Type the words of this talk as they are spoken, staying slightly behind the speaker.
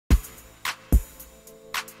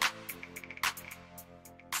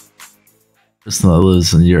person that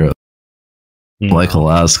lives in Europe, like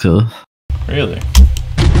Alaska. Really?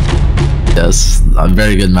 Yes, I'm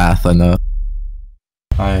very good math, I know.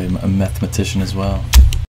 I'm a mathematician as well.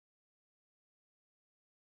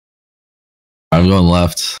 I'm going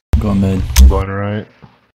left. I'm going mid. I'm going right.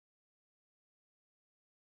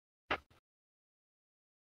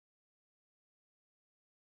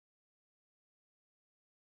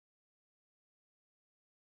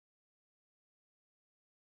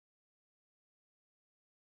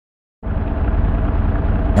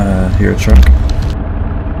 Here a truck.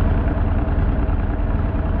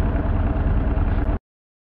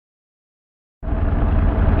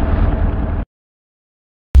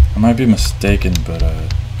 I might be mistaken, but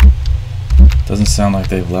doesn't sound like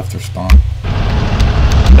they've left their spawn.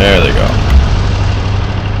 There they go.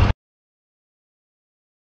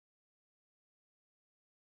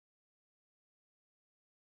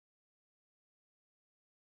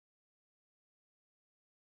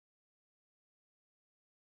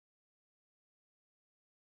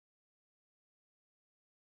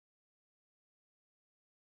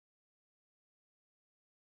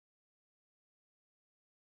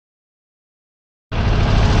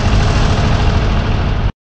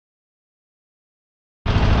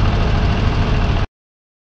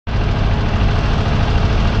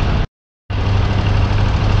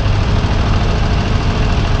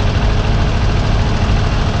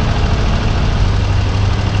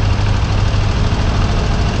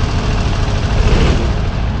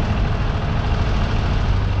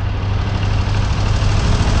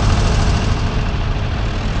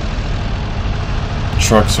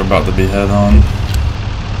 Trucks are about to be head on.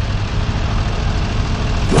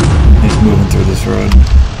 He's moving through this road.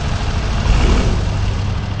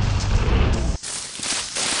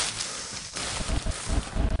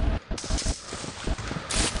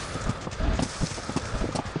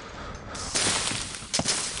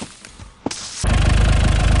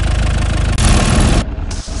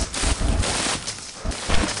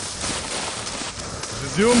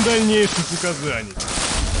 Ждем дальнейших указаний.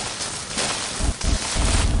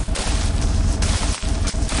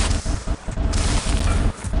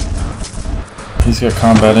 He's got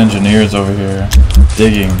combat engineers over here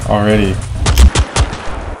digging already.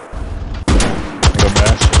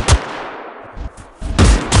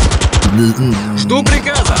 Жду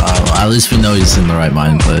приказа. At least we know he's in the right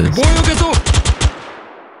mind place. К бою готов.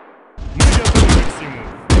 Мы готовы к всему.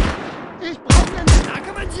 Да,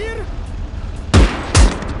 командир.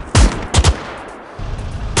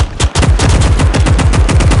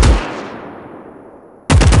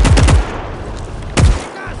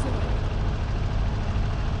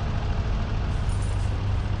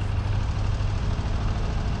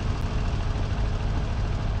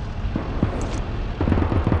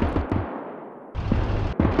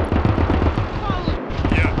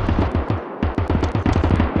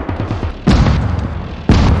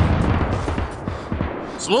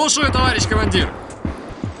 Слушаю, товарищ командир.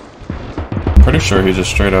 Pretty sure he just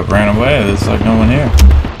straight up ran away. There's like no one here.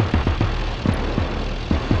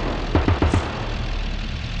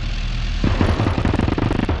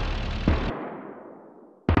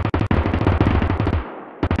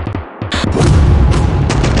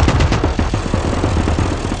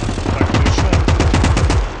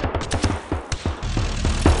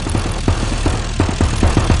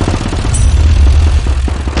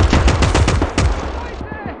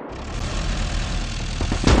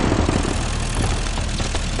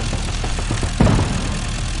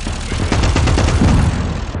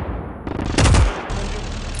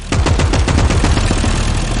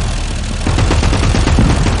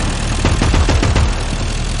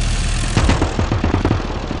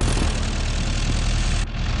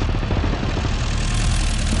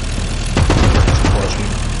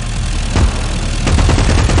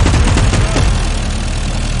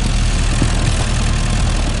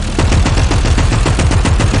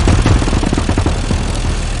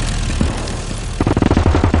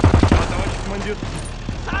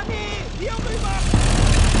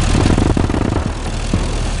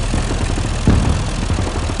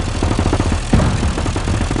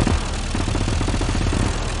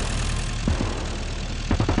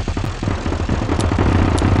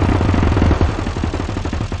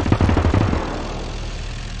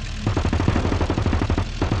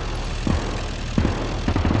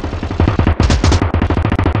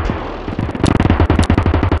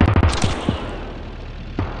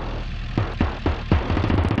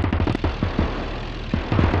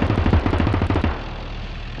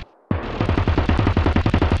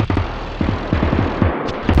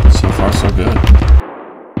 So good.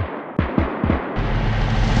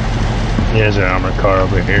 There's an armored car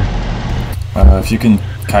over here. If you can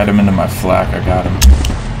kite him into my flak, I got him.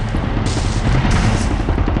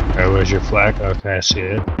 Oh, where's your flak? Okay, I see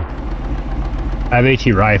it. I have AT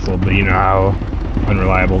rifle, but you know how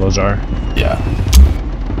unreliable those are. Yeah.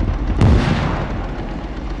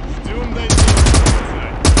 Ждем дайте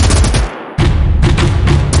показать.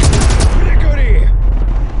 Прикури!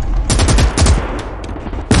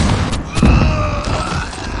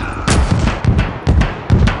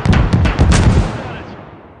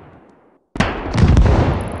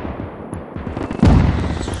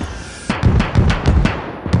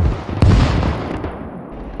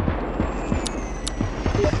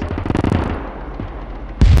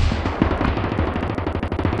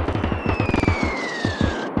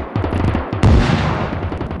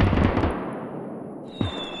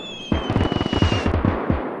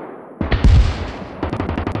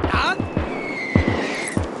 А?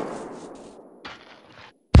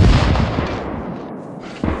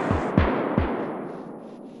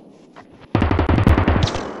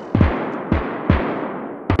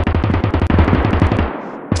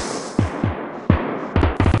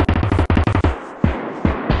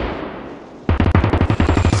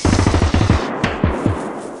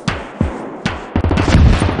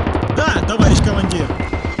 Да, товарищ командир.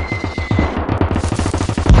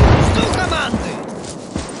 Жду команды!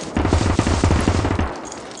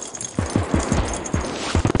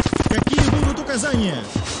 Какие будут указания?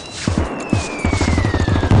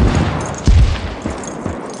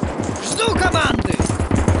 Жду команды!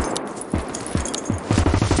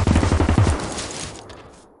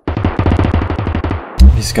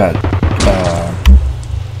 He's got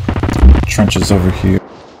trenches over here.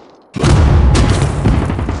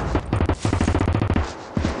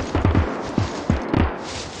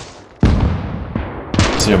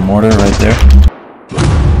 See a mortar right there?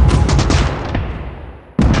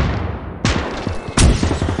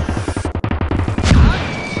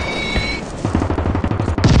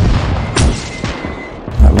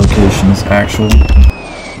 That location is actual.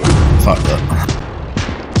 Fuck that.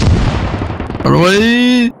 Run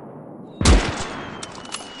away!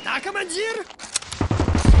 Да, командир!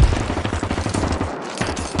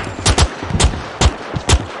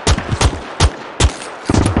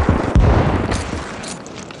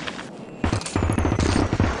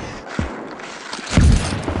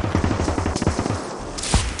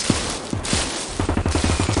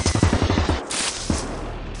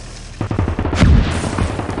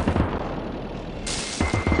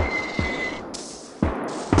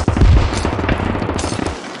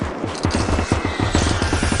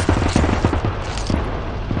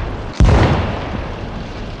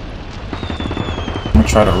 I'm gonna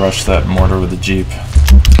try to rush that mortar with a jeep.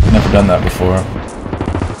 Never done that before.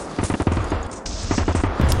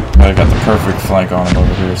 I got the perfect flank on him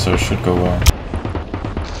over here, so it should go well.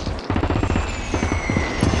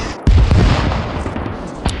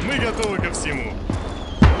 Мы готовы ко всему.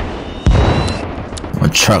 My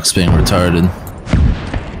truck's being retarded.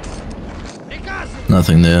 Приказывай!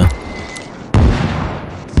 Nothing there.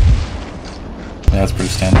 Yeah, that's pretty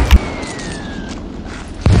standard.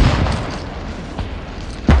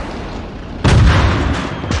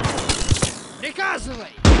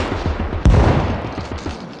 Приказывай!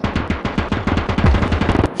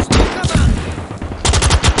 Жду команды!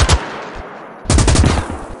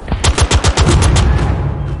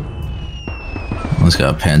 He's got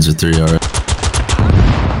a Panzer 3 already.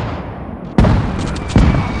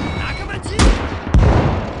 Да, командир!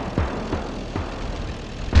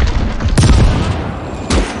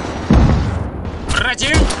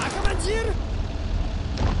 Против! Да, командир!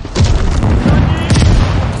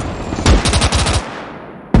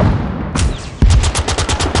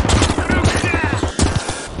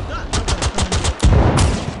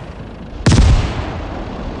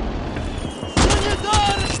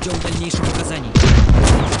 Ждем дальнейших указаний.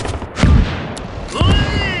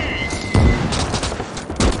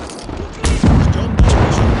 Ждем дальнейших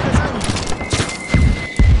указаний.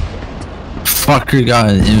 Fucker got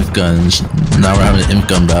an inf gun. Now we're having an inf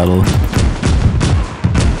gun battle.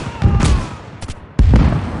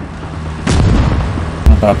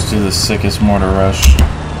 I'm about to do the sickest mortar rush.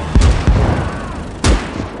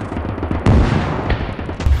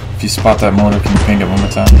 If you spot that mortar, can you ping it one more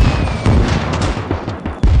time?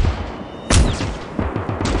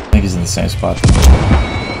 I think he's in the same spot.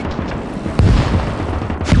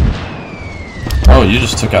 Oh, you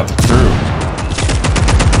just took out the crew.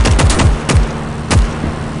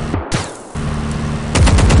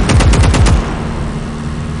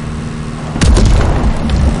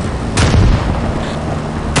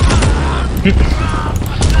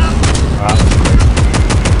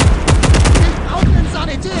 Augen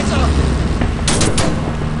Sanitäter!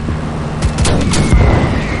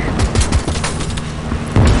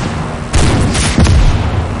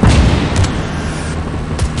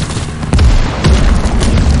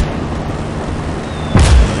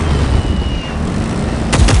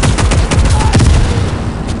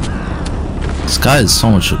 guy has so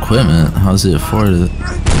much equipment. How's he afford it?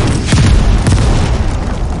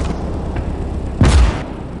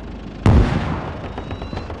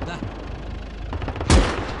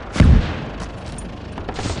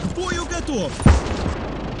 К бою готов!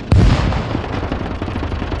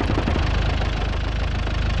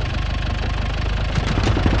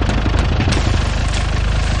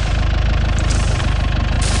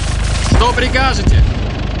 Что прикажете?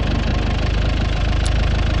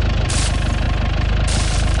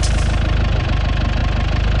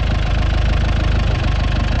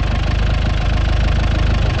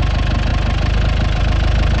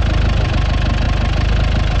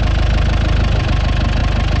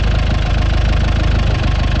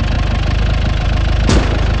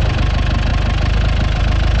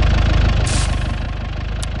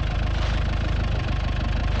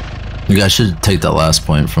 You guys should take that last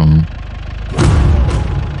point from.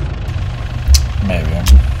 Maybe.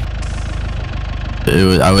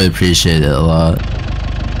 I would appreciate it a lot.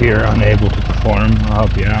 If you're unable to perform, I'll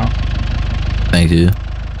help you out. Thank you.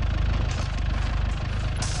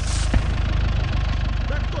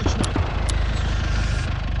 Так точно!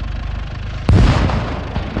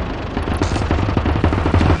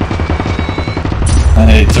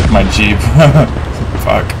 Hey, he took my Jeep.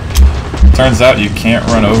 Fuck. Turns out you can't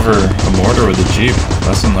run over a mortar with a Jeep.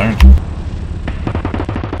 Lesson learned.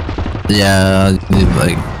 Yeah, you need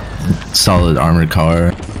like solid armored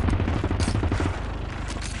car.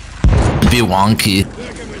 Be wonky.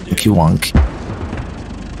 Wonky.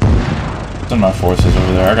 Send my forces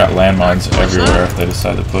over there. I got landmines everywhere if they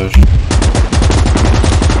decide to push.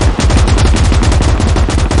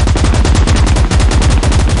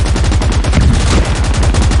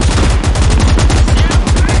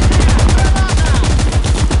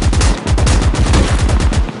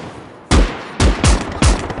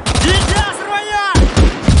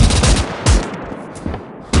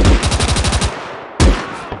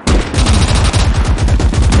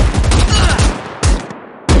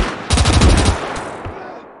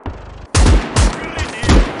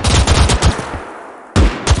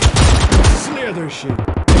 Следующий!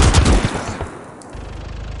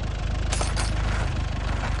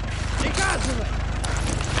 Приказывай!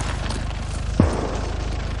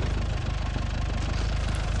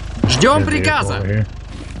 Ждем приказа!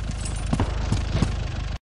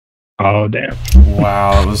 Oh, damn.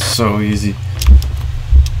 Wow, it was so easy.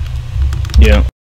 Yeah.